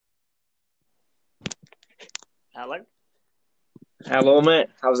Hello. Hello, mate.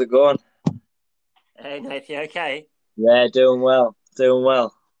 How's it going? Hey, Nathan, you okay? Yeah, doing well. Doing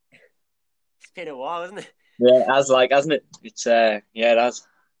well. It's been a while, hasn't it? Yeah, hasn't it? It has.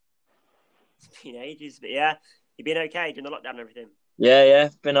 It's been ages, but yeah, you've been okay during the lockdown and everything. Yeah.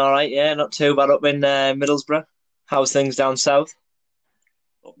 Been all right. Yeah, not too bad up in Middlesbrough. How's things down south?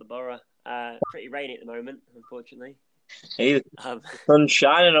 Up the borough. Pretty rainy at the moment, unfortunately. Hey, the Um, sun's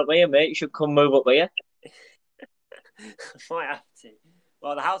shining up here, mate. You should come move up here. might have to.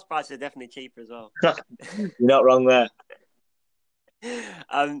 Well, the house prices are definitely cheaper as well. You're not wrong there.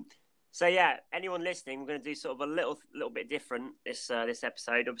 um, so yeah, anyone listening, we're going to do sort of a little bit different this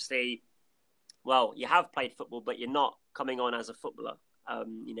episode. Obviously, well, you have played football, but you're not coming on as a footballer.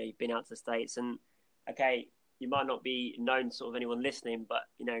 You've been out to the States, and okay, you might not be known sort of anyone listening, but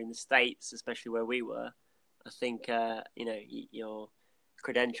in the States, especially where we were, I think your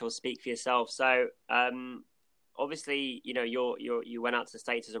credentials speak for yourself. So, obviously, you went out to the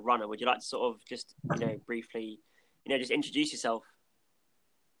States as a runner. Would you like to sort of just briefly, just introduce yourself?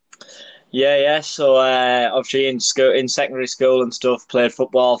 Yeah. So obviously in school, in secondary school and stuff, played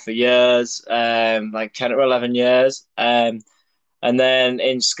football for years, like 10 or 11 years. And then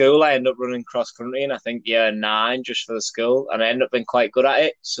in school, I ended up running cross country in I think year nine just for the school, and I ended up being quite good at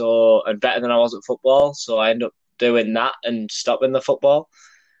it. So and better than I was at football. So I ended up doing that and stopping the football.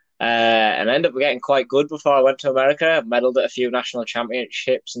 And I ended up getting quite good before I went to America. I medaled at a few national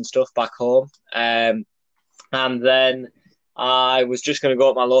championships and stuff back home. And then I was just going to go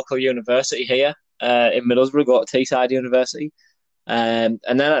at my local university here in Middlesbrough, go to Teesside University. But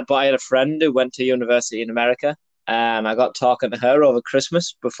I had a friend who went to university in America, and I got talking to her over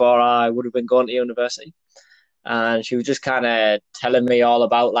Christmas before I would have been going to university. And she was just kind of telling me all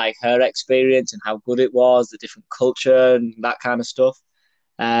about like her experience and how good it was, the different culture and that kind of stuff.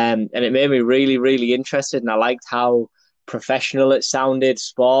 And it made me really, really interested. And I liked how professional it sounded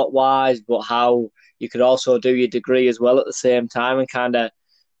sport wise, but how you could also do your degree as well at the same time and kind of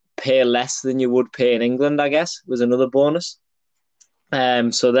pay less than you would pay in England, I guess, was another bonus.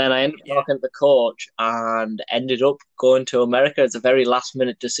 So then I ended up Yeah. talking to the coach and ended up going to America. It's a very last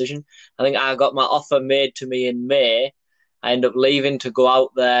minute decision. I think I got my offer made to me in May. I ended up leaving to go out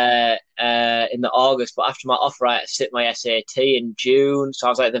there in the August, but after my offer, I had to sit my SAT in June. So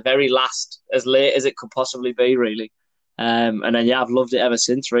I was like the very last, as late as it could possibly be, really. And then yeah, I've loved it ever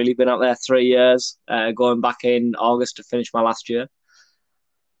since. Really, been out there 3 years. Going back in August to finish my last year.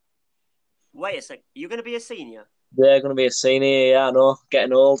 Wait a sec. You're going to be a senior. Yeah, going to be a senior. Yeah, I know,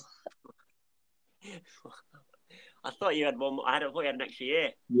 getting old. I thought you had one. I thought you had an extra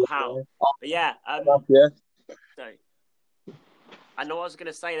year. Yeah, Wow. But yeah. yeah. So I know what I was going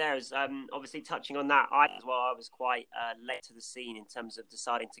to say there is obviously touching on that. I as well. I was quite late to the scene in terms of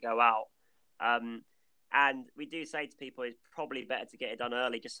deciding to go out. Um, and we do say to people it's probably better to get it done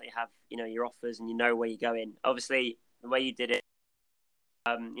early, just so you have your offers and you know where you're going. Obviously, the way you did it,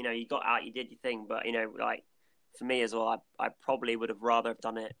 you got out, you did your thing. But like for me as well, I probably would have rather have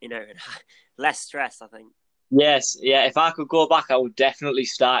done it, less stress. I think. Yes, yeah. If I could go back, I would definitely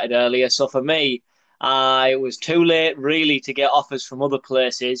start it earlier. So for me, I was too late really to get offers from other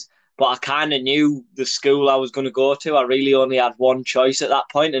places, but I kind of knew the school I was going to go to. I really only had one choice at that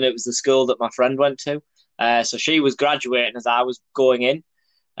point, and it was the school that my friend went to. So she was graduating as I was going in.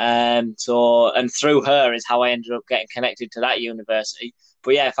 And through her is how I ended up getting connected to that university.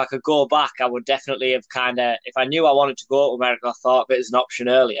 But yeah, if I could go back, I would definitely have kind of, if I knew I wanted to go to America, I thought of it as an option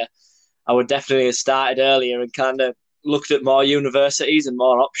earlier. I would definitely have started earlier and kind of looked at more universities and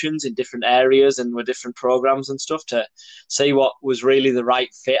more options in different areas and with different programs and stuff to see what was really the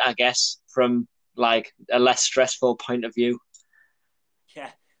right fit, I guess, from like a less stressful point of view. Yeah.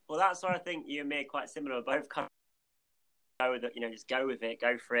 Well, that's why I think you and me are quite similar. We're both kind of go with it, just go with it,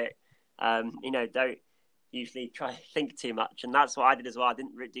 go for it. Don't usually try to think too much, and that's what I did as well. I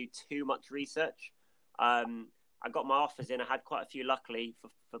didn't do too much research. I got my offers in. I had quite a few, luckily,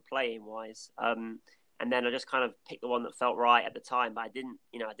 for playing wise. And then I just kind of picked the one that felt right at the time. But I didn't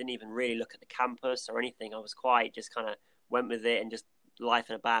even really look at the campus or anything. I was quite just kind of went with it and just life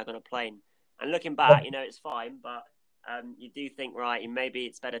in a bag on a plane. And looking back, it's fine. But you do think, right, maybe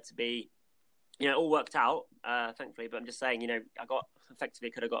it's better to be, all worked out, thankfully. But I'm just saying, I got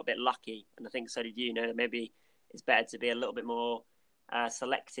effectively could have got a bit lucky. And I think so did you. Maybe it's better to be a little bit more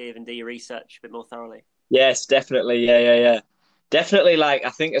selective and do your research a bit more thoroughly. Yes, definitely. Yeah. Definitely, like, I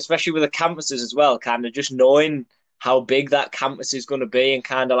think, especially with the campuses as well, kind of just knowing how big that campus is going to be and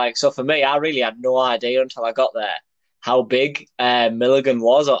kind of like, so for me, I really had no idea until I got there how big Milligan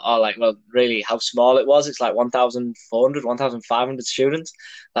was or like, well, really how small it was. It's like 1,400, 1,500 students.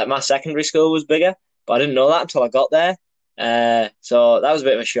 Like my secondary school was bigger. but I didn't know that until I got there. So that was a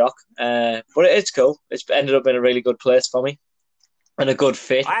bit of a shock. But it's cool. It's ended up in a really good place for me and a good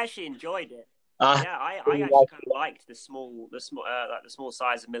fit. I actually enjoyed it. I Yeah, I really actually kind of liked the small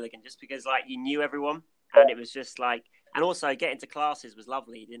size of Milligan, just because like you knew everyone, and it was just like, and also getting to classes was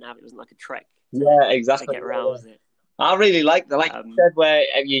lovely. It wasn't like a trek Yeah, to exactly. get around, was it? I really liked the like you Um, said, where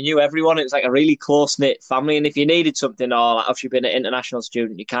you knew everyone. It was like a really close knit family, and if you needed something, or like, obviously being an international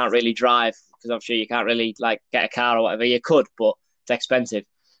student, you can't really drive because obviously you can't really like get a car or whatever. You could, but it's expensive.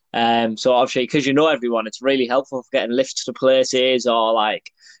 So obviously because you know everyone, it's really helpful for getting lifts to places or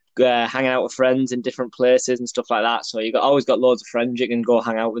like hanging out with friends in different places and stuff like that. So always got loads of friends you can go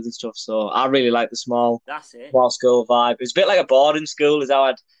hang out with and stuff. So I really like the that's it. small school vibe. It's a bit like a boarding school, is how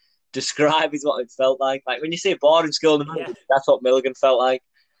I'd describe is what it felt like. Like when you see a boarding school in Yeah, America, that's what Milligan felt like.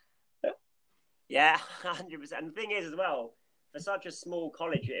 yeah, 100%. And the thing is, as well, for such a small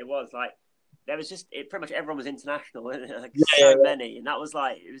college, it was like there was just pretty much everyone was international, like Yeah, so many, and that was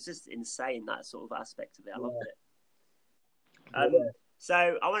like it was just insane, that sort of aspect of it. I loved it. yeah. So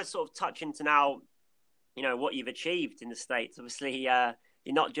I want to sort of touch into now, what you've achieved in the States. Obviously, you're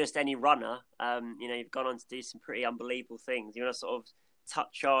not just any runner. You've gone on to do some pretty unbelievable things. You want to sort of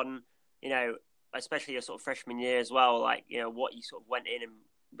touch on, especially your sort of freshman year as well, like, what you sort of went in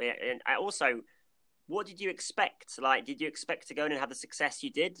and also, what did you expect? Like, did you expect to go in and have the success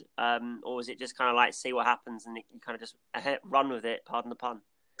you did? Or was it just kind of like, see what happens and you kind of just run with it, pardon the pun?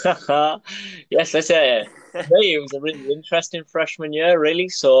 Yes, that's it. For me, it was a really interesting freshman year, really.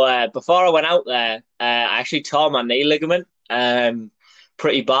 So before I went out there, I actually tore my knee ligament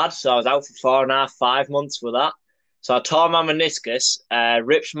pretty bad. So I was out for 4.5, 5 months with that. So I tore my meniscus,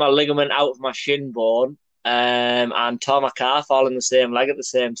 ripped my ligament out of my shin bone, and tore my calf all in the same leg at the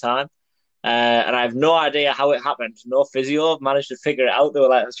same time. And I have no idea how it happened. No physio have managed to figure it out. They were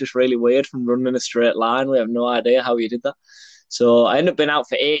like, it's just really weird from running in a straight line. We have no idea how you did that. So I ended up being out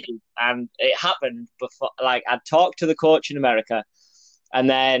for ages, and it happened before. Like I'd talked to the coach in America, and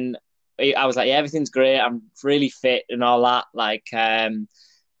then I was like, "Yeah, everything's great. I'm really fit and all that." Like,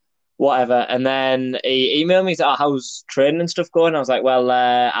 whatever. And then he emailed me, "Oh, how's training and stuff going?" I was like, "Well,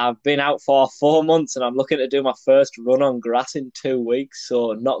 I've been out for 4 months, and I'm looking to do my first run on grass in 2 weeks,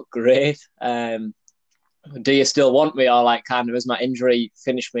 so not great. Do you still want me, or like kind of as my injury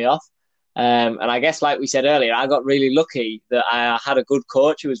finished me off?" And I guess, like we said earlier, I got really lucky that I had a good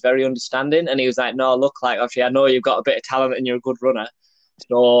coach who was very understanding, and he was like, "No, look, like obviously I know you've got a bit of talent and you're a good runner,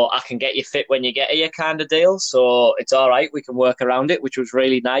 so I can get you fit when you get here," kind of deal. So it's all right, we can work around it, which was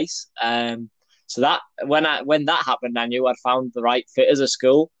really nice. So that when that happened, I knew I'd found the right fit as a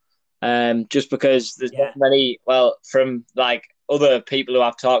school. Just because there's not Yeah, many, well, from like other people who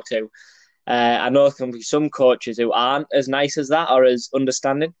I've talked to, I know there can be some coaches who aren't as nice as that or as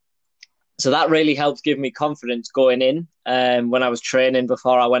understanding. So that really helped give me confidence going in when I was training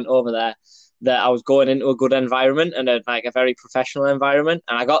before I went over there, that I was going into a good environment and a very professional environment.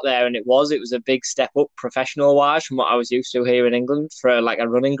 And I got there and it was a big step up professional wise from what I was used to here in England for like a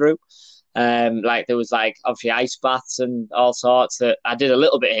running group. Like there was like obviously ice baths and all sorts that I did a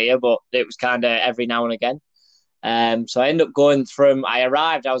little bit here, but it was kind of every now and again. So I ended up I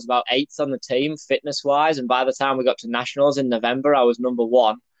arrived, I was about eighth on the team fitness wise. And by the time we got to nationals in November, I was number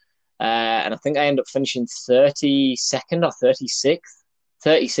one. And I think I ended up finishing 32nd or 36th.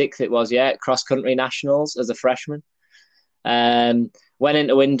 36th it was, yeah, cross country nationals as a freshman. Went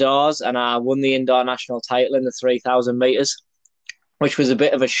into indoors and I won the indoor national title in the 3,000 metres, which was a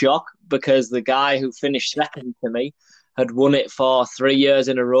bit of a shock because the guy who finished second to me had won it for 3 years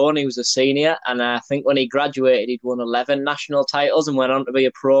in a row and he was a senior. And I think when he graduated, he'd won 11 national titles and went on to be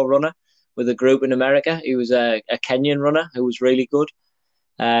a pro runner with a group in America. He was a Kenyan runner who was really good.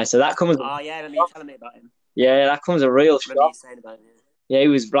 So that comes. oh yeah, I remember you telling me about him. Yeah, that comes a real I remember shock. you saying about him. Yeah, he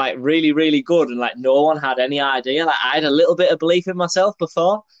was like really, really good, and like no one had any idea. Like I had a little bit of belief in myself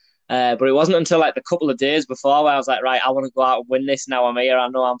before, but it wasn't until like the couple of days before where I was like, right, I want to go out and win this. Now I'm here. I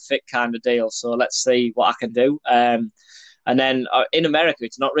know I'm fit, kind of deal. So let's see what I can do. And then in America,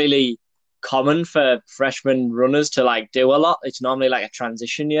 it's not really common for freshman runners to like do a lot. It's normally like a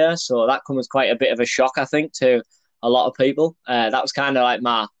transition year, so that comes quite a bit of a shock, I think, to a lot of people. That was kind of like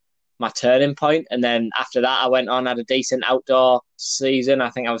my turning point. And then after that, I went on, had a decent outdoor season. I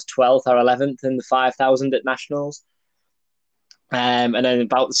think I was 12th or 11th in the 5,000 at nationals. And then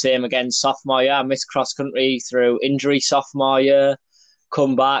about the same again sophomore year. I missed cross country through injury sophomore year.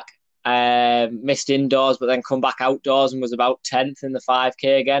 Come back, missed indoors, but then come back outdoors and was about 10th in the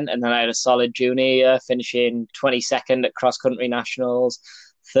 5K again. And then I had a solid junior year, finishing 22nd at cross country nationals,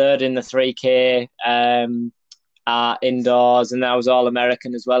 third in the 3K. indoors, and then I was all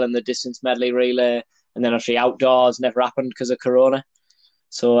American as well in the distance medley relay, and then actually outdoors never happened because of Corona.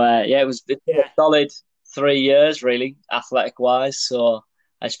 So yeah, it's been a Yeah. solid 3 years really, athletic wise. So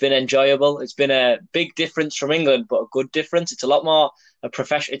it's been enjoyable. It's been a big difference from England, but a good difference. It's a lot more a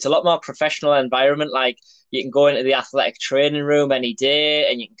profession. It's a lot more professional environment. Like you can go into the athletic training room any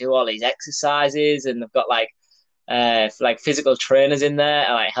day, and you can do all these exercises, and they've got like physical trainers in there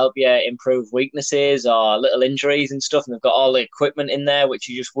and like help you improve weaknesses or little injuries and stuff. And they've got all the equipment in there which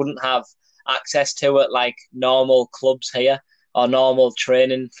you just wouldn't have access to at like normal clubs here or normal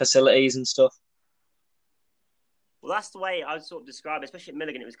training facilities and stuff. Well, that's the way I would sort of describe it, especially at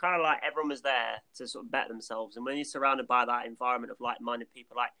Milligan. It was kind of like everyone was there to sort of better themselves. And when you're surrounded by that environment of like-minded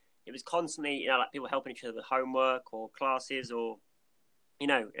people, like it was constantly, like people helping each other with homework or classes or,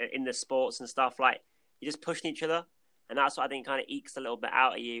 in the sports and stuff. Like you're just pushing each other. And that's what I think kind of ekes a little bit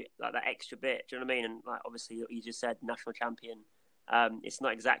out of you, like that extra bit. Do you know what I mean? And like obviously you just said national champion. It's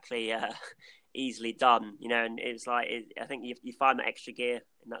not exactly easily done, and it's like I think you find that extra gear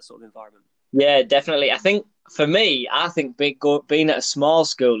in that sort of environment. Yeah, definitely. I think for me, I think being at a small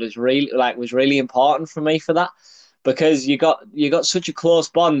school is really was really important for me for that because you got such a close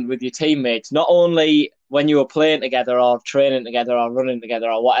bond with your teammates. Not only when you were playing together or training together or running together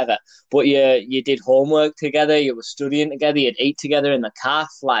or whatever, but you did homework together, you were studying together, you'd eat together in the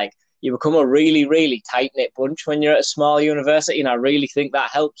calf. Like you become a really really tight knit bunch when you're at a small university, and I really think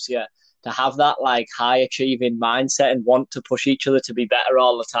that helps you to have that like high achieving mindset and want to push each other to be better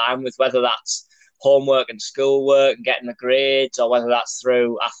all the time with whether that's homework and schoolwork and getting the grades or whether that's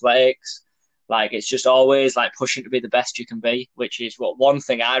through athletics. Like it's just always like pushing to be the best you can be, which is what one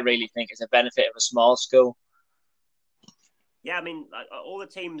thing I really think is a benefit of a small school. Yeah, I mean, like, all the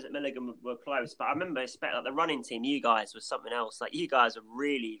teams at Milligan were close, but I remember like the running team, you guys was something else. Like you guys were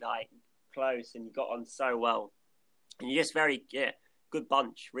really like close, and you got on so well, and you're just very good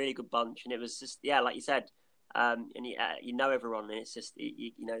bunch, really good bunch. And it was just like you said, and you know everyone, and it's just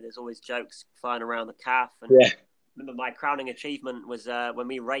there's always jokes flying around the calf. And Yeah. remember my crowning achievement was when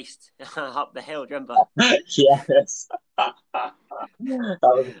we raced up the hill. Do you remember? Yes. That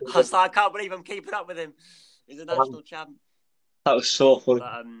was I was like, I can't believe I'm keeping up with him. He's a national champ. that was so funny.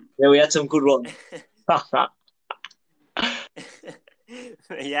 But, yeah, we had some good ones.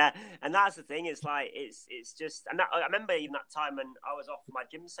 yeah, and that's the thing. It's like it's just, and I remember even that time when I was off my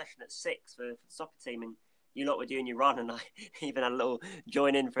gym session at 6 for the soccer team, and you lot were doing your run, and I even had a little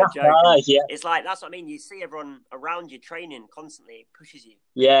join in for a joke. Yeah. It's like that's what I mean. You see everyone around you training constantly; it pushes you.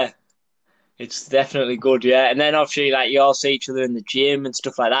 Yeah, it's definitely good, yeah. And then obviously, like you all see each other in the gym and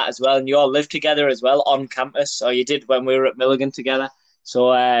stuff like that as well, and you all live together as well on campus. Or you did when we were at Milligan together. So,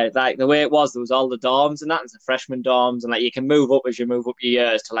 like the way it was, there was all the dorms and that, there's the freshman dorms, and like you can move up as you move up your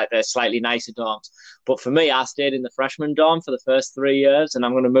years to like the slightly nicer dorms. But for me, I stayed in the freshman dorm for the first 3 years, and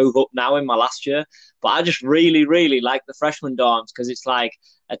I'm going to move up now in my last year. But I just really, really like the freshman dorms because it's like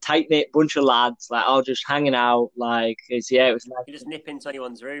a tight knit bunch of lads, like all just hanging out. Like it was nice. You just nip into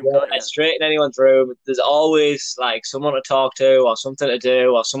anyone's room, Yeah, can't you? straight in anyone's room. There's always like someone to talk to or something to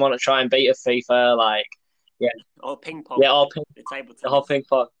do or someone to try and beat a FIFA. Like, yeah, Or ping pong. yeah, all ping, the table the whole tennis. ping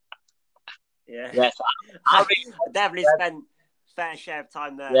pong. Yeah. Yes, I definitely spent fair share of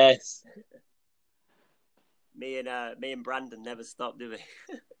time there. yes. Me and Brandon never stopped, do we?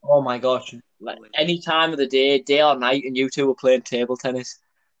 Oh my gosh! Like any time of the day or night, and you two were playing table tennis.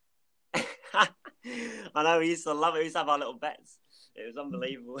 I know we used to love it. We used to have our little bets. It was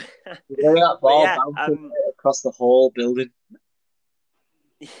unbelievable. That ball yeah, bouncing across the whole building.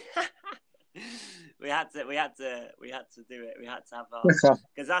 we had to do it. We had to have our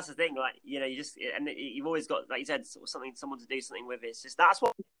because that's the thing. Like you just and you've always got, like you said, someone to do something with. It's just that's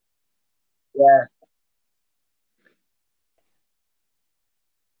what. Yeah.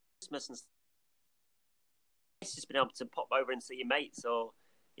 Christmas and it's just been able to pop over and see your mates, or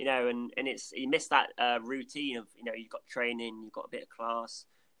and it's you miss that routine of you've got training, you've got a bit of class,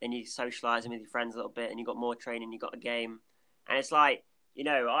 then you socialising with your friends a little bit, and you've got more training, you've got a game, and it's like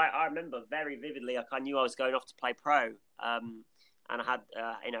I remember very vividly, like I knew I was going off to play pro, and I had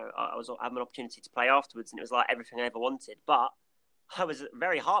I was having an opportunity to play afterwards, and it was like everything I ever wanted, but I was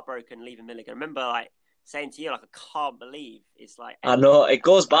very heartbroken leaving Milligan. I remember like saying to you, like, I can't believe it's like. I know it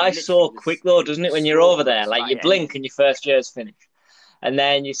goes by so quick though, doesn't it? When you're over there, like you blink and your first year's finished, and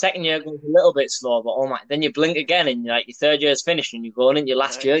then your second year goes a little bit slow. But oh my, then you blink again, and like your third year's finished, and you're going in your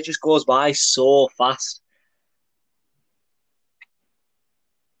last year. It just goes by so fast.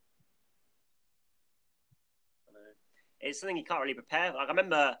 It's something you can't really prepare. Like I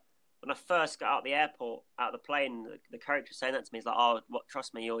remember when I first got out of the airport, out of the plane, the coach was saying that to me. He's like, "Oh, what?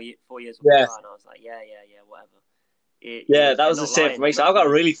 Trust me, you're 4 years older." And I was like, "Yeah, whatever." Yeah, that They're was the not same for lying. me. So I've got a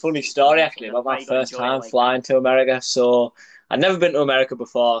really funny story actually about my Where you got to first enjoy it time while you can. flying to America. So I'd never been to America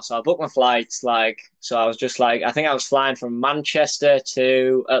before, so I booked my flights so I was just like I think I was flying from Manchester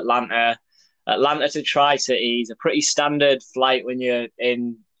to Atlanta, Atlanta to Tri-Cities, a pretty standard flight when you're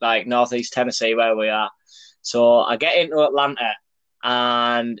in like Northeast Tennessee where we are. So I get into Atlanta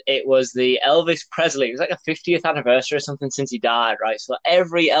and it was the Elvis Presley. It was like a 50th anniversary or something since he died, right? So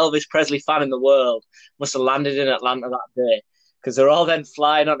every Elvis Presley fan in the world must have landed in Atlanta that day because they're all then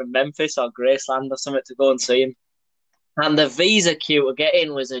flying on to Memphis or Graceland or something to go and see him. And the visa queue to get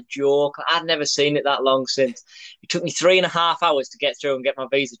in was a joke. I'd never seen it that long since. It took me 3.5 hours to get through and get my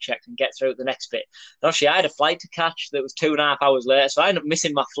visa checked and get through the next bit. And actually, I had a flight to catch that was 2.5 hours later, so I ended up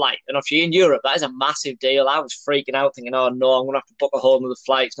missing my flight. And actually, in Europe, that is a massive deal. I was freaking out, thinking, "Oh no, I'm going to have to book a whole another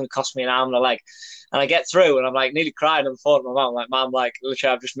flight. It's going to cost me an arm and a leg." And I get through, and I'm like nearly crying on the phone to my mum. Like, "Mum, like,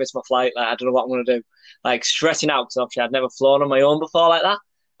 literally, I've just missed my flight. Like, I don't know what I'm going to do." Like, stressing out because obviously I'd never flown on my own before like that.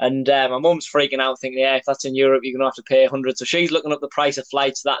 And my mum's freaking out, thinking, "Yeah, if that's in Europe, you're gonna have to pay hundreds." So she's looking up the price of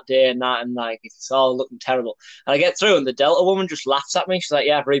flights that day and that, and like it's all looking terrible. And I get through, and the Delta woman just laughs at me. She's like,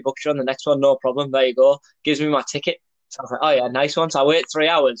 "Yeah, I've rebooked you on the next one, no problem. There you go." Gives me my ticket. So I was like, "Oh yeah, nice one." So I wait 3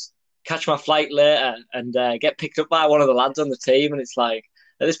 hours, catch my flight later, and get picked up by one of the lads on the team. And it's like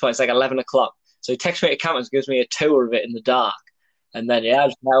at this point, it's like 11 o'clock. So he texts me to campus, gives me a tour of it in the dark. And then yeah, I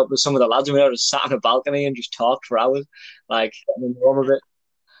just met up with some of the lads, and we all just sat on a balcony and just talked for hours, like getting in the home of it.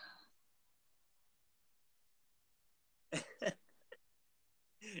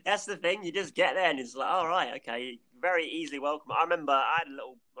 That's the thing. You just get there and it's like, all right, okay, very easily welcome. I remember I had a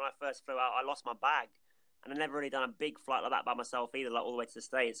little when I first flew out. I lost my bag, and I never really done a big flight like that by myself either, like all the way to the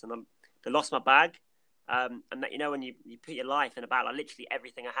States. And I lost my bag, and that when you put your life in a bag, like literally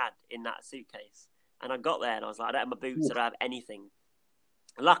everything I had in that suitcase. And I got there and I was like, I don't have my boots, I don't have anything.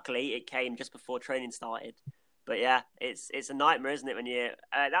 Luckily, it came just before training started. But yeah, it's a nightmare, isn't it? When you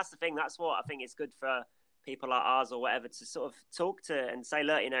that's the thing. That's what I think it's good for people like ours or whatever to sort of talk to and say,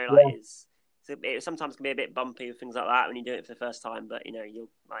 look, like Yeah. it sometimes can be a bit bumpy with things like that when you do it for the first time. But you'll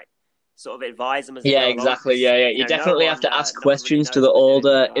like sort of advise them as they Yeah, go along exactly. because Yeah, yeah. You definitely have to ask no one really questions to the knows what they're doing when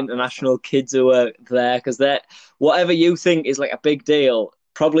they older go out first time. international kids who are there because they're whatever you think is like a big deal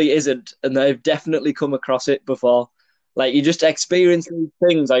probably isn't, and they've definitely come across it before. Like you just experience these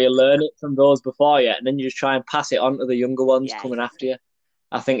things or you learn it from those before you, and then you just try and pass it on to the younger ones Yeah, coming after exactly. you.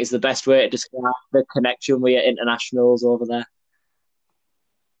 I think is the best way to describe the connection with your internationals over there.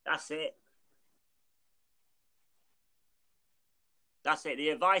 That's it. That's it. The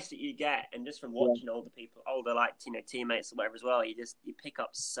advice that you get, and just from Yeah. watching older people, older like teammates or whatever as well, you pick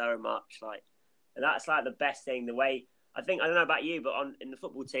up so much. Like, and that's like the best thing. The way I don't know about you, but on in the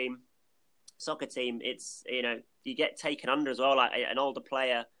football team, soccer team, it's you get taken under as well. Like an older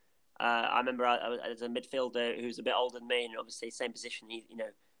player, I remember as a midfielder who's a bit older than me, and obviously same position.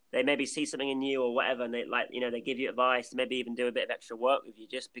 They maybe see something in you or whatever, and they give you advice, maybe even do a bit of extra work with you,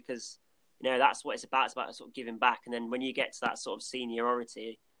 just because that's what it's about. It's about sort of giving back, and then when you get to that sort of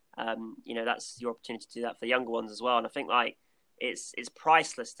seniority, that's your opportunity to do that for the younger ones as well. And I think like it's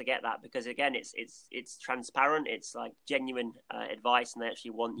priceless to get that because again, it's transparent. It's like genuine advice, and they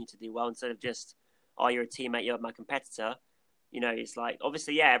actually want you to do well instead of just, oh, you're a teammate, you're my competitor. It's like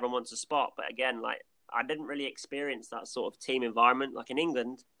obviously, yeah, everyone wants a spot, but again, like I didn't really experience that sort of team environment. Like in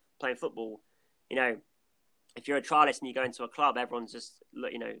England, playing football, you know, if you're a trialist and you go into a club, everyone's just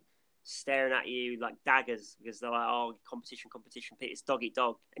staring at you like daggers because they're like, oh, competition, competition, it's dog eat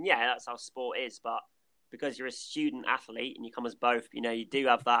dog, and yeah, that's how sport is. But because you're a student athlete and you come as both, you do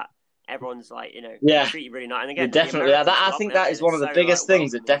have that. Everyone's like, they Yeah, treat you really nice. And they again, the definitely are. Americans That are I think lovely, aren't that they? is They're one of the so like biggest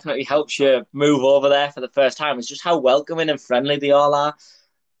things that welcoming and definitely happy all the helps time. you move over there for the first time. Is just how welcoming and friendly they all are.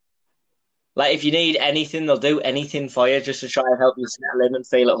 Like if you need anything, they'll do anything for you just to try and help you settle in and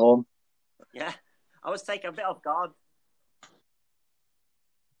feel at home. Yeah, I was taken a bit off guard.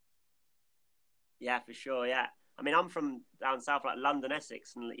 Yeah, for sure. Yeah, I mean, I'm from down south, like London,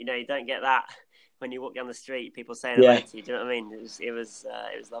 Essex, and you don't get that when you walk down the street, people saying hello Yeah. to you. Do you know what I mean? It was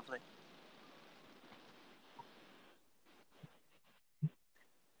lovely.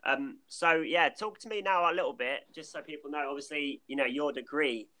 So yeah, talk to me now a little bit, just so people know. Obviously, your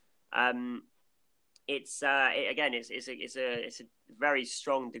degree. Um, again, it's a very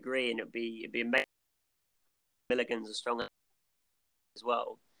strong degree, and it'd be amazing. Milligan's are strong as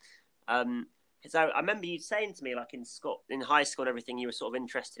well. Um, so I remember you saying to me, like in high school and everything, you were sort of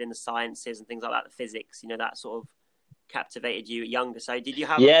interested in the sciences and things like that, the physics. That sort of captivated you younger. So did you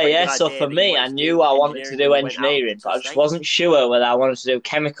have a Yeah, pretty yeah. good So idea for that you me, I wanted to knew do I wanted to engineering do when you went out engineering, to but the I just States? wasn't sure whether I wanted to do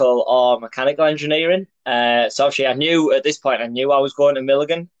chemical or mechanical engineering. So actually, I knew at this point, I knew I was going to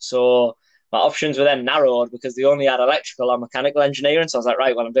Milligan. So my options were then narrowed because they only had electrical or mechanical engineering. So I was like,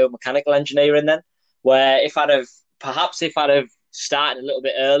 right, well, I'm doing mechanical engineering then. Where if I'd have started a little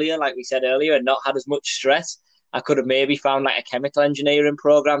bit earlier, like we said earlier, and not had as much stress, I could have maybe found like a chemical engineering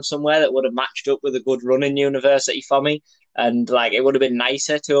program somewhere that would have matched up with a good running university for me. And like it would have been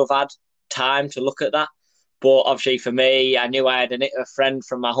nicer to have had time to look at that. But obviously, for me, I knew I had a friend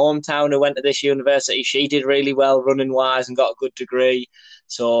from my hometown who went to this university. She did really well running wise and got a good degree.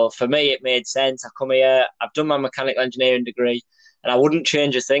 So for me, it made sense. I come here, I've done my mechanical engineering degree, and I wouldn't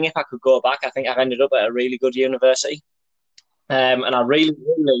change a thing if I could go back. I think I've ended up at a really good university. And I really,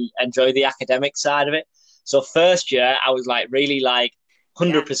 really enjoy the academic side of it. So first year, I was like really like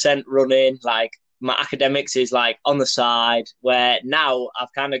Yeah. 100% running, like my academics is like on the side. Where now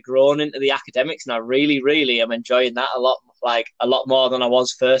I've kind of grown into the academics, and I really, really am enjoying that a lot more than I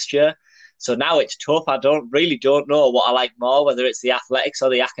was first year. So now it's tough. I don't know what I like more, whether it's the athletics or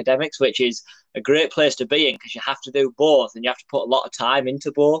the academics, which is a great place to be in because you have to do both and you have to put a lot of time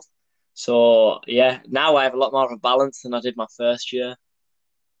into both. So yeah, now I have a lot more of a balance than I did my first year.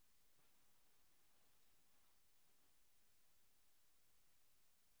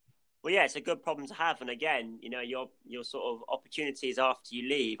 Well, yeah, it's a good problem to have. And again, your sort of opportunities after you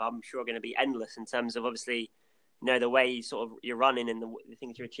leave, I'm sure are going to be endless in terms of obviously, the way you sort of you're running and the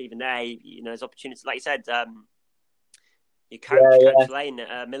things you're achieving there. There's opportunities, like you said. Your Yeah, coach yeah, Lane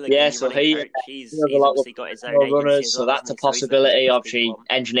yeah. Milligan, your So running he coach, he has a he's lot with obviously got his own professional agency runners, as so well, that's hasn't a he? So he's somebody to possibility. push people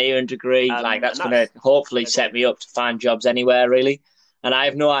Obviously, engineering degree, like on. that's And going to that's hopefully go set on. me up to find jobs anywhere really. And I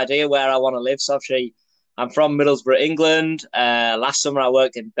have no idea where I want to live. So obviously, I'm from Middlesbrough, England. Last summer I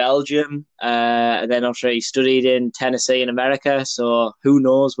worked in Belgium, and then obviously studied in Tennessee in America. So who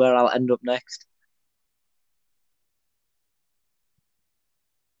knows where I'll end up next?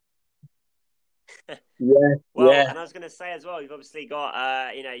 Yeah, Well, yeah. and I was going to say as well, you've obviously got,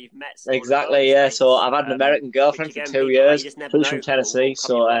 you've met someone as well in the Exactly, yeah. So States, I've had an American which girlfriend for again, two people like you years. just never She's from know what will Tennessee, come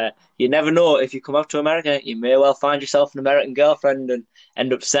so your way. you never know if you come up to America, you may well find yourself an American girlfriend and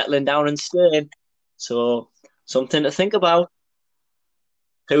end up settling down and staying. So something to think about.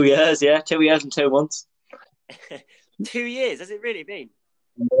 2 years, yeah, 2 years and 2 months. 2 years, has it really been?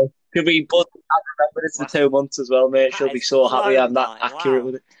 Could be, but it's the Wow, 2 months as well, mate. that She'll be has so happy flown I'm that by. accurate Wow,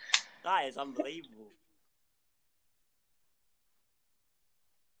 with it. that is unbelievable.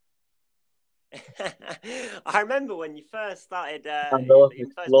 I remember when you first started, I know you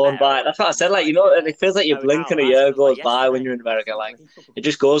it's first met flown her, by. That's what I and you said. were Like like it feels like you going blink out. and a That year feels like goes by when yesterday. you're in America. That's Like unbelievable. it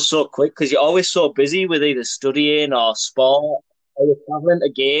just goes so quick because you're always so busy with either studying or sport, or you're traveling to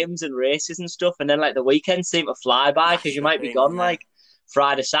games and races and stuff. And then like the weekends seem to fly by because That's you the might be thing, gone yeah. like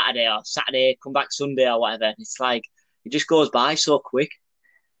Friday, Saturday, or Saturday, come back Sunday or whatever. And it's like it just goes by so quick.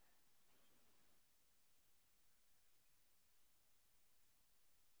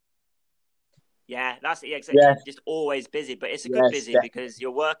 Yeah, that's yeah, Yeah, exactly. Just always busy, but it's a good yes, busy because you're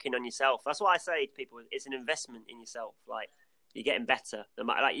working on yourself. That's what I say to people. It's an investment in yourself. Like you're getting better.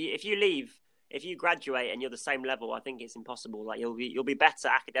 Like if you leave, if you graduate and you're the same level, I think it's impossible. Like you'll be better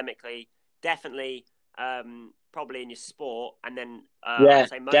academically, definitely, probably in your sport, and then yeah, I'd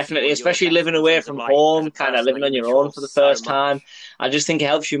say most of definitely. all, you're Especially better living in away terms of from like as home, a kind of person. living Like you on your own mature for the so first time. much. I just think it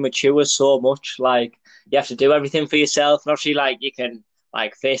helps you mature so much. Like you have to do everything for yourself. And obviously, like you can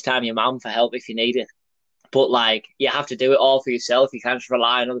like FaceTime your mum for help if you need it. But like you have to do it all for yourself. You can't just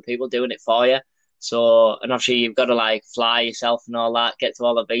rely on other people doing it for you. So and obviously you've got to like fly yourself and all that, get to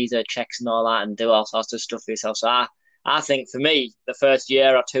all the visa checks and all that, and do all sorts of stuff for yourself. So I think for me, the first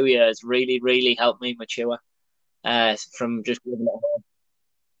year or 2 years really, really helped me mature. From just living at home.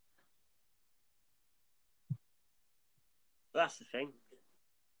 But that's the thing.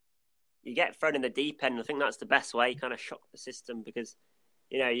 You get thrown in the deep end. I think that's the best way. You kind of shock the system because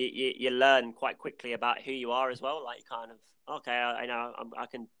you learn quite quickly about who you are as well. Like kind of okay, I know I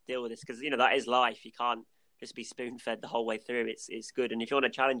can deal with this because that is life. You can't just be spoon fed the whole way through. It's good, and if you want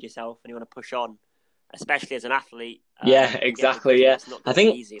to challenge yourself and you want to push on, especially as an athlete, Yeah, and get the good exactly. in it, Yeah, it's not I going to be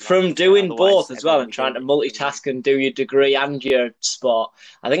think easy. Like from doing otherwise, both as well everyone and would be trying doing to it. multitask and do your degree and your sport,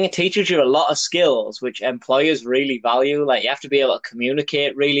 I think it teaches you a lot of skills which employers really value. Like you have to be able to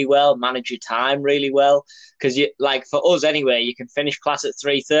communicate really well, manage your time really well. Because you like for us anyway, you can finish class at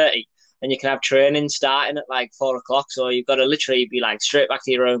 3:30 and you can have training starting at like 4 o'clock. So you've got to literally be like straight back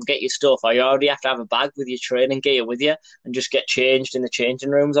to your room, get your stuff, or you already have to have a bag with your training gear with you and just get changed in the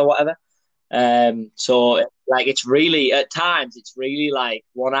changing rooms or whatever. So like it's really at times it's really like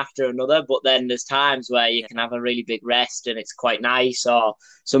one after another, but then there's times where you Yeah, can have a really big rest and it's quite nice, or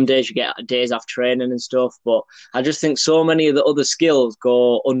some days you get days off training and stuff. But I just think so many of the other skills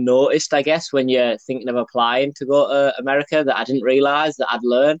go unnoticed, I guess, when you're thinking of applying to go to America that I didn't realize that I'd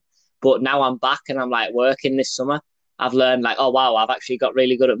learn. But now I'm back and I'm like working this summer. I've learned like, oh wow, I've actually got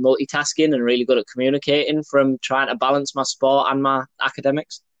really good at multitasking and really good at communicating from trying to balance my sport and my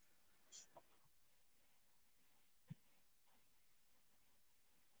academics.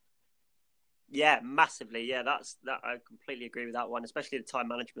 Yeah, massively. Yeah, that's that. I completely agree with that one, especially the time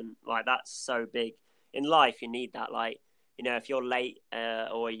management. Like that's so big in life. You need that. Like if you're late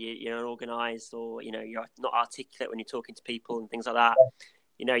or you're unorganized or you're not articulate when you're talking to people and things like that.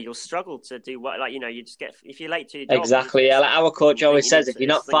 You'll struggle to do what you just get if you're late to your job, you just Exactly. get Yeah, like stuck. our And coach you think always says, if you're it's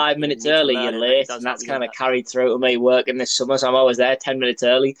not something 5 minutes you need to early, you're learn, and it late, does and help that's you learn kind of that. carried through to me working this summer. So I'm always there 10 minutes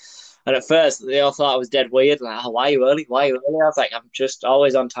early. And at first, they all thought I was dead weird. Like, oh, why are you early? Why are you early? I was like, I'm just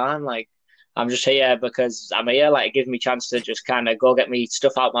always on time. Like, I'm just here because I'm here. Like, it gives me a chance to just kind of go get me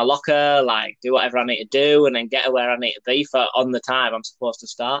stuff out my locker, like do whatever I need to do, and then get to where I need to be for on the time I'm supposed to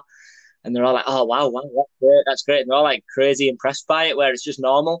start. And they're all like, "Oh wow, that's great, that's great." And they're all like crazy impressed by it, where it's just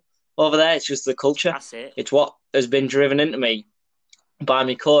normal over there. It's just the culture. That's it. It's what has been driven into me by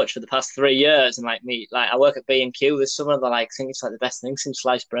my coach for the past 3 years. And like me, like I work at B&Q this summer. They're like, I think it's like the best thing since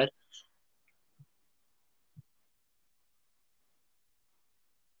sliced bread.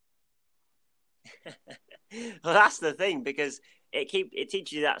 Well, that's the thing because it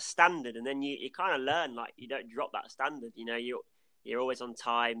teaches you that standard, and then you kind of learn like you don't drop that standard. You're always on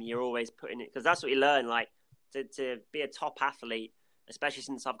time. You're always putting it because that's what you learn. Like to be a top athlete, especially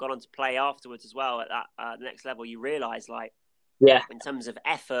since I've gone on to play afterwards as well at that the next level. You realize like Yeah, in terms of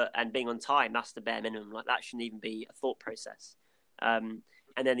effort and being on time, that's the bare minimum. Like that shouldn't even be a thought process. And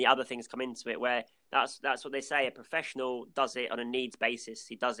then the other things come into it where that's what they say. A professional does it on a needs basis.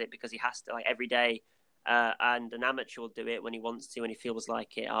 He does it because he has to like every day. And an amateur will do it when he wants to, when he feels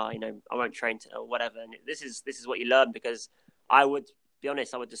like it. I won't train to or whatever. And this is what you learn because I would be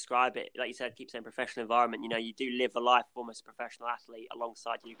honest. I would describe it like you said. Keep saying professional environment. You do live a life of almost a professional athlete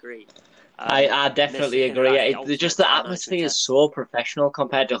alongside. You agree? I And this definitely agree. that's Yeah, the just ultimate the time management atmosphere is test. so professional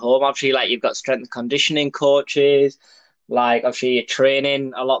compared to home. Obviously, like you've got strength and conditioning coaches. Like obviously, you're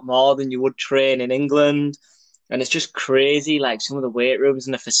training a lot more than you would train in England. And it's just crazy, like some of the weight rooms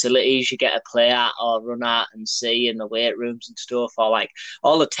and the facilities you get to play at or run at and see in the weight rooms and stuff, or like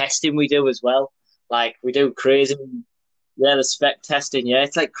all the testing we do as well. Like we do crazy, yeah, the spec testing, yeah,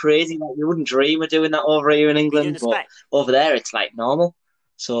 it's like crazy. Like you wouldn't dream of doing that over here in Are you doing England, the but spec? over there it's like normal.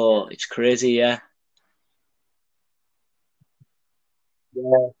 So Yeah. it's crazy, yeah.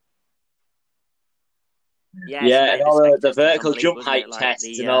 Yeah, Yeah, so yeah, and the all spec the testing's vertical unbelievable, jump isn't height it? Like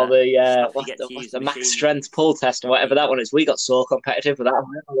tests and all the stuff you what's get to what's use the the max machines. strength pull test and whatever that one is. We got so competitive with that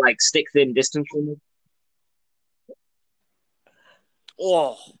one, like stick thin distance runners.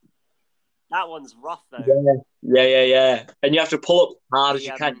 Oh, that one's rough though. Yeah, yeah. And you have to pull up as hard as The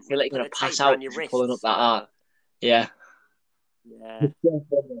you can. You feel they like you're put gonna the pass tape out around your because you're pulling up wrists that or hard. whatever. Yeah. Yeah.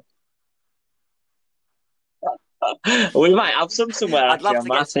 We might have some somewhere I'd actually love on to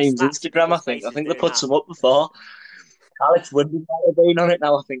my get some team's snaps of Instagram. people's I faces think they doing put that. some up before. Alex Windy might have been on it.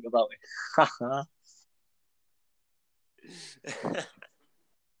 Now I think about it.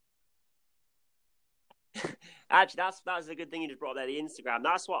 Actually, that's a good thing you just brought up there. The Instagram.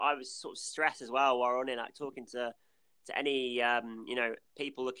 That's what I was sort of stressed as well while on it, like talking to any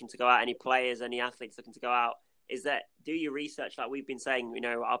people looking to go out, any players, any athletes looking to go out. Is that do your research like we've been saying?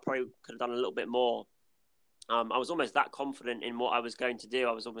 I probably could have done a little bit more. I was almost that confident in what I was going to do.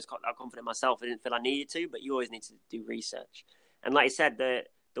 I was almost that confident myself. I didn't feel I needed to, but you always need to do research. And like you said,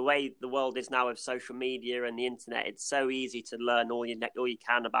 the way the world is now with social media and the internet, it's so easy to learn all you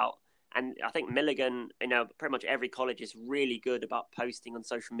can about. And I think Milligan, pretty much every college is really good about posting on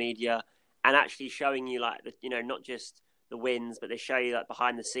social media and actually showing you like not just the wins, but they show you like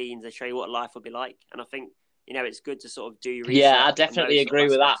behind the scenes. They show you what life will be like. And I think it's good to sort of do your Yeah, I research on definitely those sort of agree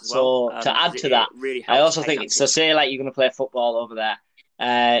with that. aspects as well, So to because add to it that, really I helps also take think that it's so forward. say like you're going to play football over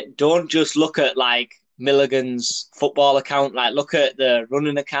there. Don't just look at like Milligan's football account. Like look at the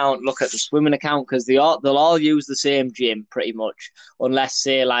running account, look at the swimming account because they'll all use the same gym pretty much, unless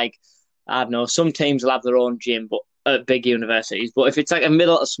say like I don't know, some teams will have their own gym, but at big universities. But if it's like a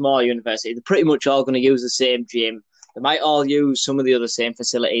middle or small university, they're pretty much all going to use the same gym. They might all use some of the other same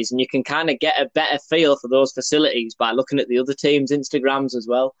facilities, and you can kind of get a better feel for those facilities by looking at the other teams' Instagrams as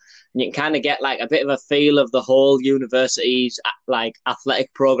well. And you can kind of get like a bit of a feel of the whole university's like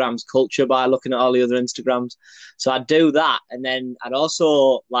athletic programs culture by looking at all the other Instagrams. So I'd do that, and then I'd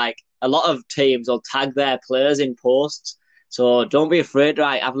also like a lot of teams will tag their players in posts. So don't be afraid to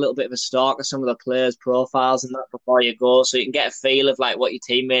like, have a little bit of a stalk of some of the players' profiles and that before you go, so you can get a feel of like what your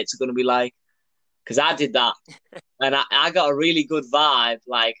teammates are going to be like. Because I did that, and I got a really good vibe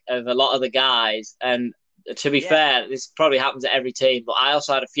like of a lot of the guys, and to be Yeah, fair, this probably happens at every team, but I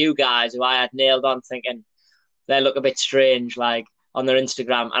also had a few guys who I had nailed on thinking they look a bit strange, like on their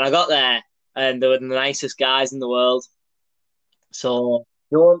Instagram. And I got there and they were the nicest guys in the world. So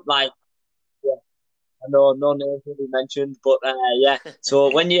don't like, yeah, I know no names will be mentioned, but yeah.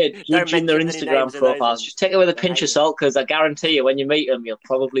 So when you're don't judging their mention any Instagram names of those profiles, just ones. take it with a They'll pinch hate of you. salt because I guarantee you, when you meet them, you'll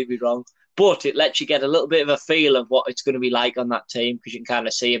probably be wrong. But it lets you get a little bit of a feel of what it's going to be like on that team because you can kind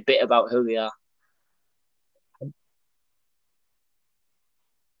of see a bit about who they are.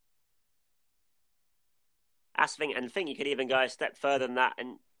 That's the thing, and I think you could even go a step further than that,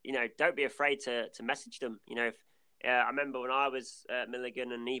 and don't be afraid to message them. I remember when I was at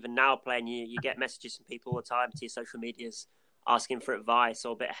Milligan, and even now playing, you get messages from people all the time to your social medias asking for advice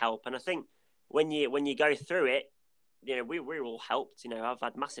or a bit of help. And I think when you go through it, we're all helped. I've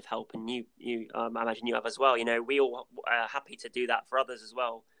had massive help, and I imagine you have as well. We all are happy to do that for others as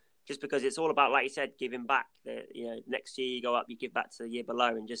well. Just because it's all about, like you said, giving back. Next year you go up, you give back to the year below,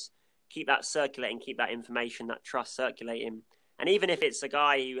 and just keep that circulating, keep that information, that trust circulating. And even if it's a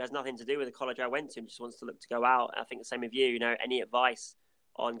guy who has nothing to do with the college I went to and just wants to look to go out, I think the same with you. Any advice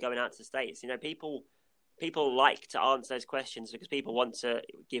on going out to the States? People like to answer those questions because people want to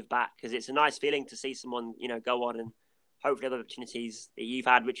give back. Because it's a nice feeling to see someone go on and hopefully other opportunities that you've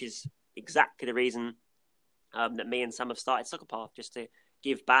had, which is exactly the reason that me and Sam have started Soccer Path, just to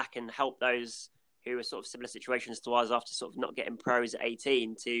give back and help those who are sort of similar situations to us after sort of not getting pros at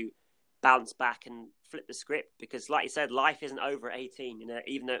 18 to bounce back and flip the script. Because like you said, life isn't over at 18,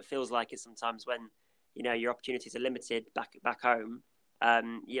 even though it feels like it sometimes when your opportunities are limited back home.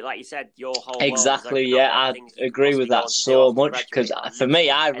 Like you said, your whole world has Exactly, opened up yeah, there, I things you can agree with possibly go that on to do so after you much because graduate are for me, literally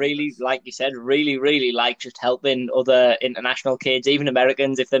I really, endless. like you said, really, really like just helping other international kids, even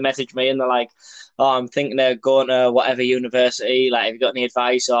Americans, if they message me and they're like, "Oh, I'm thinking of going to whatever university. Like, have you got any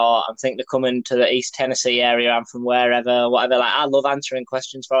advice?" Or I'm thinking of coming to the East Tennessee area. I'm from wherever, whatever. Like, I love answering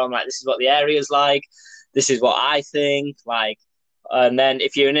questions for them. Like, this is what the area's like. This is what I think. Like, and then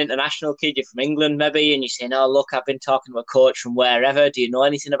if you're an international kid, you're from England maybe, and you're saying, "Oh, look, I've been talking to a coach from wherever. Do you know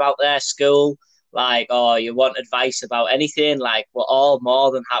anything about their school?" Like, or you want advice about anything? Like, we're all more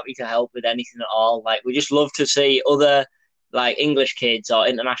than happy to help with anything at all. Like, we just love to see other like English kids or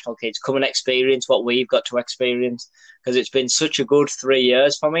international kids come and experience what we've got to experience because it's been such a good 3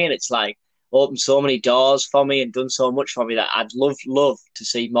 years for me, and it's like opened so many doors for me and done so much for me that I'd love to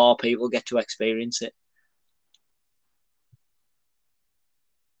see more people get to experience it.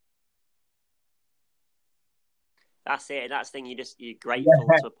 That's it. That's the thing. You're grateful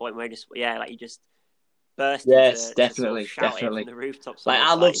to a point where like you just burst Yes, into sort of definitely, shout it from definitely. the rooftops Like I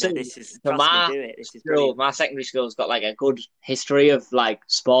almost, love like, seeing this is, so trust me, do it, this is school, brilliant. my secondary school's got like a good history of like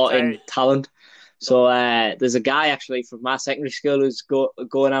So sporting talent. go on. So there's a guy actually from my secondary school who's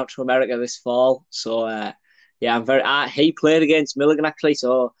going out to America this fall. So yeah, I'm very. He played against Milligan actually,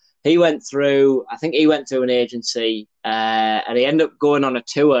 so he went through. I think he went through an agency, and he ended up going on a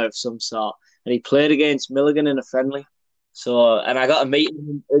tour of some sort. And he played against Milligan in a friendly. So and I got a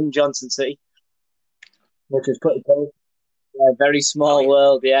meeting in Johnson City, which was pretty cool. Yeah, very Oh small yeah,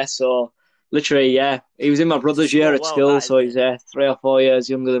 world, yeah. So literally, yeah, he was in my it's a brother's year small at world, school, that, so isn't he's it? 3 or 4 years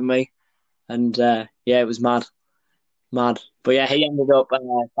younger than me, and yeah, it was mad, mad. But yeah, he ended up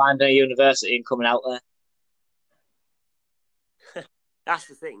finding a university and coming out there. That's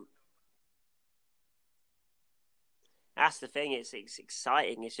the thing. That's the thing. It's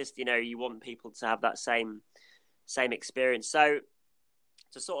exciting. It's just you want people to have that same experience. So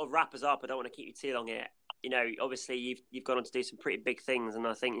to sort of wrap us up, I don't want to keep you too long here. Obviously you've gone on to do some pretty big things, and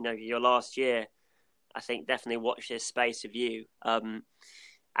I think your last year, I think definitely watch this space of you.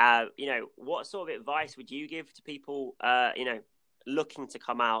 What sort of advice would you give to people, looking to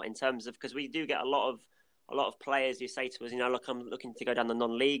come out in terms of, because we do get a lot of players who say to us, look, I'm looking to go down the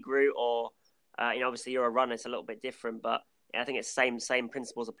non-league route, or obviously you're a runner, it's a little bit different, but I think it's same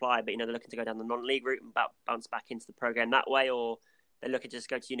principles apply. But they're looking to go down the non-league route and bounce back into the program that way, or they're looking to just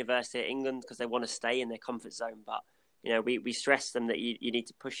go to University of England because they want to stay in their comfort zone. But we stress them that you need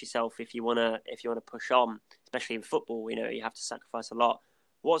to push yourself if you wanna push on, especially in football. You have to sacrifice a lot.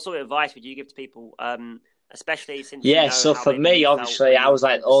 What sort of advice would you give to people, especially since you Yeah, know so how for maybe you me, felt obviously, when I you were was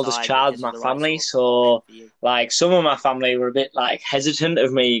like trying the to oldest decide if child in this was my the right family, sort of option so for you? like some of my family were a bit like hesitant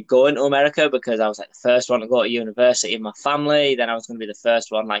of me going to America because I was like the first one to go to university in my family. Then I was going to be the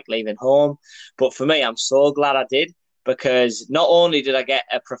first one like leaving home. But for me, I'm so glad I did because not only did I get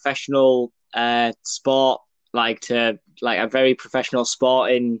a professional sport like a very professional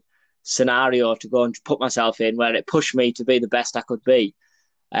sporting scenario to go and put myself in where it pushed me to be the best I could be.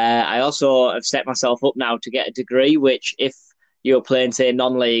 I also have set myself up now to get a degree, which if you're playing, say,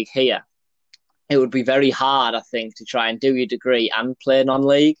 non-league here, it would be very hard, I think, to try and do your degree and play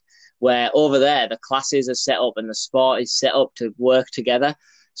non-league. Where over there, the classes are set up and the sport is set up to work together.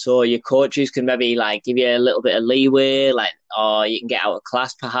 So your coaches can maybe like give you a little bit of leeway, like, or you can get out of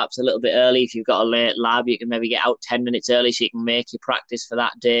class perhaps a little bit early. If you've got a late lab, you can maybe get out 10 minutes early so you can make your practice for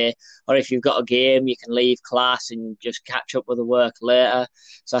that day. Or if you've got a game, you can leave class and just catch up with the work later.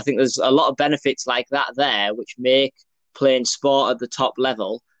 So I think there's a lot of benefits like that there, which make playing sport at the top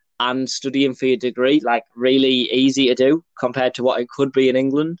level and studying for your degree like really easy to do compared to what it could be in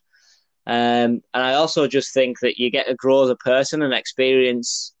England. And I also just think that you get to grow as a person and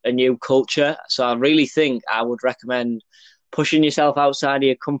experience a new culture. So I really think I would recommend pushing yourself outside of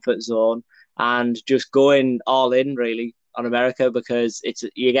your comfort zone and just going all in really on America, because it's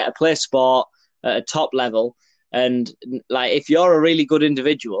you get to play sport at a top level. And like if you're a really good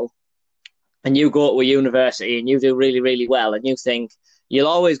individual and you go to a university and you do really, really well and you think you're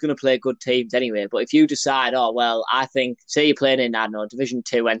always going to play good teams anyway. But if you decide, oh, well, I think, say you're playing in, I don't know, Division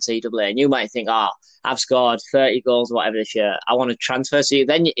 2 NCAA, and you might think, oh, I've scored 30 goals or whatever this year, I want to transfer. So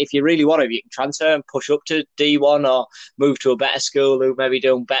then if you really want to, you can transfer and push up to D1 or move to a better school who maybe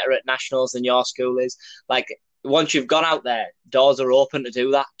doing better at nationals than your school is. Like, once you've gone out there, doors are open to do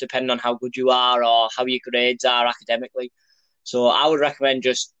that, depending on how good you are or how your grades are academically. So I would recommend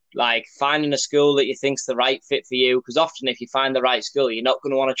just like finding a school that you think's the right fit for you, because often if you find the right school, you're not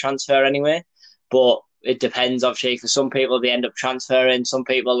going to want to transfer anyway. But it depends, obviously. For some people, they end up transferring. Some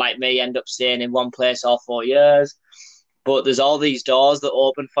people, like me, end up staying in one place all 4 years. But there's all these doors that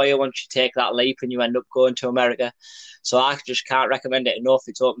open for you once you take that leap and you end up going to America. So I just can't recommend it enough.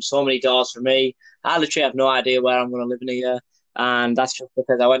 It's opened so many doors for me. I literally have no idea where I'm going to live in a year. And that's just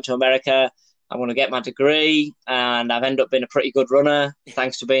because I went to America. I'm going to get my degree and I've ended up being a pretty good runner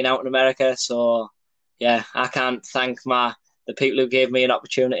thanks to being out in America. So, yeah, I can't thank the people who gave me an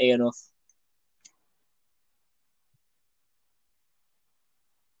opportunity enough.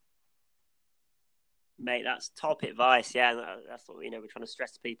 Mate, that's top advice. Yeah, that's what we're trying to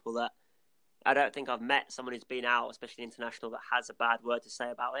stress to people that I don't think I've met someone who's been out, especially international, that has a bad word to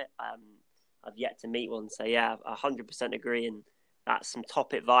say about it. I've yet to meet one. So yeah, 100% agree, and that's some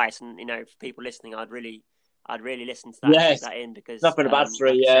top advice. And for people listening, I'd really listen to that and take Yes, that in it's because, not been about three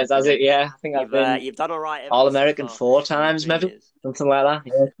like I years, said, has it? Yeah, I think I've been you've done all right All so American far four in your times, three maybe years. something like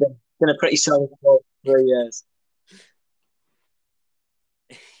that. Yeah, it's been a pretty solid 3 years.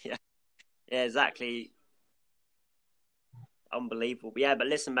 Yeah, yeah, exactly. Unbelievable. But yeah, but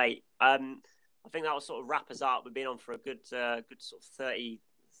listen, mate. I think that will sort of wrap us up. We've been on for a good sort of 30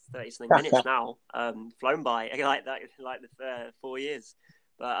 something minutes now. Flown by like that, like the 4 years.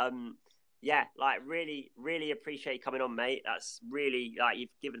 But yeah, like really, really appreciate you coming on, mate. That's really like you've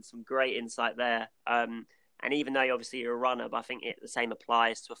given some great insight there. And even though obviously you're a runner, but I think the same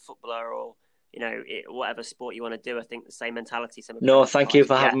applies to a footballer or whatever sport you want to do. I think the same mentality, same No, approach thank you applies.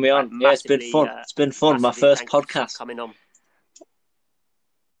 for But yeah, having me like on. Yeah, it's been fun. It's been fun. My massively first thank you for podcast. coming on.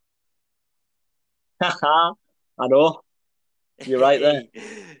 I know. You're right there.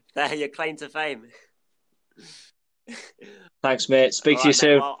 There, your claim to fame. Thanks, mate. All Speak to you right, mate.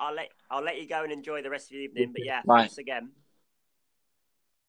 soon. Well, I'll let you go and enjoy the rest of your evening. But yeah, Bye. thanks again.